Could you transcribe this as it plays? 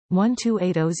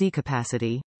1280Z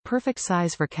capacity, perfect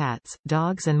size for cats,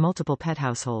 dogs and multiple pet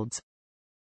households.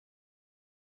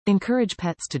 Encourage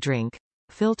pets to drink.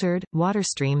 Filtered, water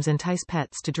streams entice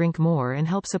pets to drink more and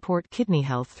help support kidney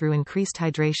health through increased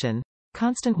hydration.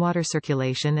 Constant water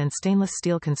circulation and stainless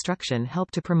steel construction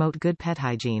help to promote good pet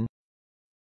hygiene.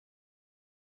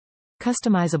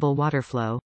 Customizable water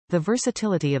flow. The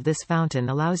versatility of this fountain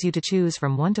allows you to choose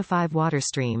from 1 to 5 water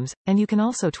streams, and you can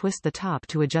also twist the top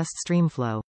to adjust stream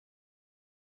flow.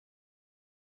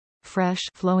 Fresh,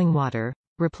 flowing water.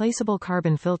 Replaceable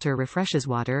carbon filter refreshes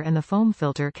water and the foam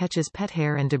filter catches pet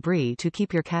hair and debris to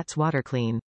keep your cat's water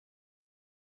clean.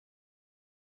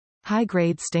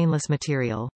 High-grade stainless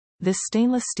material. This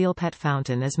stainless steel pet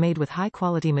fountain is made with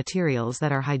high-quality materials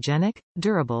that are hygienic,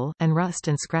 durable, and rust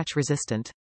and scratch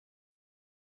resistant.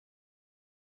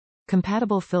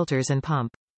 Compatible filters and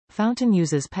pump. Fountain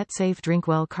uses PetSafe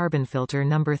Drinkwell Carbon Filter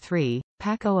No. 3,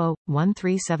 Pack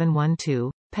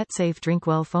 00-13712, PetSafe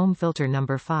Drinkwell Foam Filter No.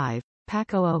 5, Pack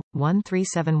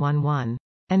 00-13711,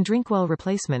 and Drinkwell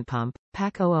Replacement Pump,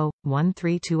 Pack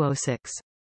 00-13206.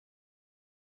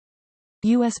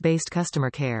 US-based customer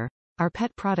care. Our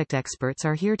pet product experts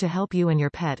are here to help you and your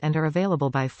pet and are available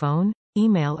by phone,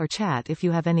 email or chat if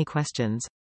you have any questions.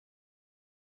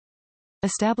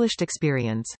 Established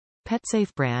experience.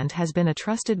 PetSafe brand has been a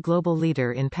trusted global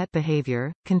leader in pet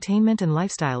behavior, containment and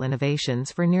lifestyle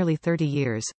innovations for nearly 30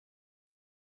 years.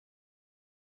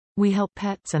 We help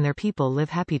pets and their people live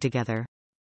happy together.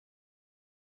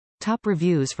 Top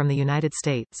reviews from the United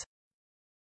States.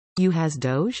 You has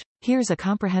Doge? Here's a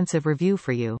comprehensive review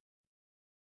for you.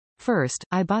 First,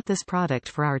 I bought this product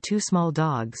for our 2 small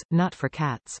dogs, not for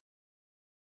cats.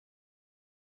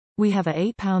 We have a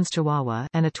 8 pounds Chihuahua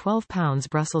and a 12 pounds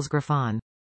Brussels Griffon.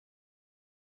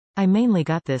 I mainly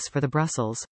got this for the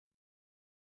Brussels.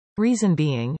 Reason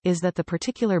being, is that the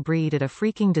particular breed is a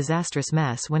freaking disastrous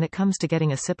mess when it comes to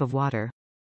getting a sip of water.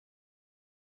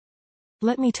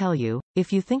 Let me tell you,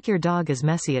 if you think your dog is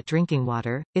messy at drinking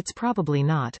water, it's probably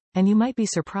not, and you might be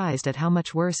surprised at how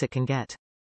much worse it can get.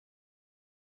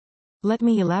 Let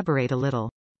me elaborate a little.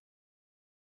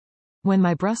 When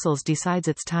my Brussels decides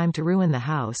it's time to ruin the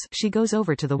house, she goes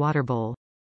over to the water bowl.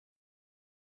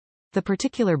 The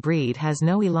particular breed has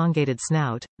no elongated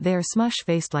snout, they are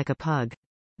smush-faced like a pug.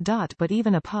 But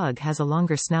even a pug has a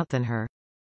longer snout than her.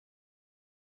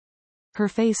 Her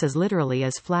face is literally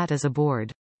as flat as a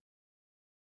board.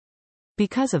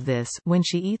 Because of this, when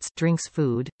she eats, drinks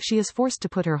food, she is forced to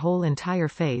put her whole entire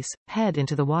face, head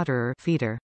into the water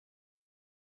feeder.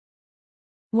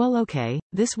 Well okay,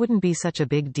 this wouldn't be such a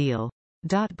big deal.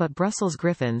 But Brussels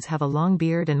Griffons have a long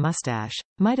beard and mustache,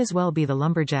 might as well be the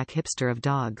lumberjack hipster of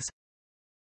dogs.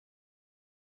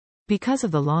 Because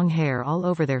of the long hair all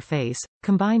over their face,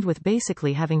 combined with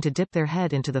basically having to dip their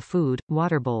head into the food,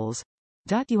 water bowls,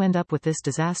 you end up with this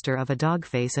disaster of a dog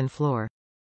face and floor.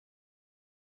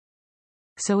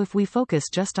 So if we focus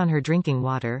just on her drinking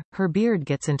water, her beard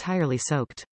gets entirely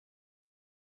soaked.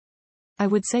 I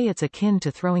would say it's akin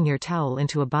to throwing your towel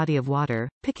into a body of water,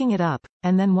 picking it up,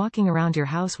 and then walking around your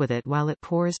house with it while it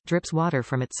drips water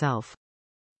from itself.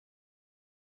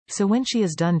 So when she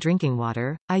is done drinking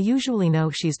water, I usually know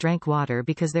she's drank water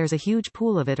because there's a huge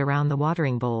pool of it around the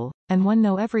watering bowl, and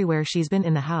know everywhere she's been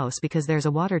in the house because there's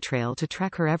a water trail to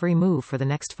track her every move for the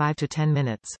next 5 to 10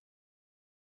 minutes.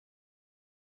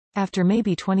 After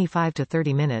maybe 25 to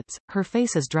 30 minutes, her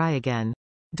face is dry again.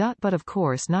 But of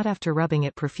course not after rubbing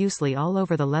it profusely all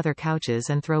over the leather couches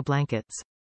and throw blankets.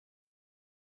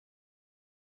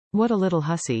 What a little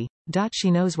hussy. She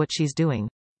knows what she's doing.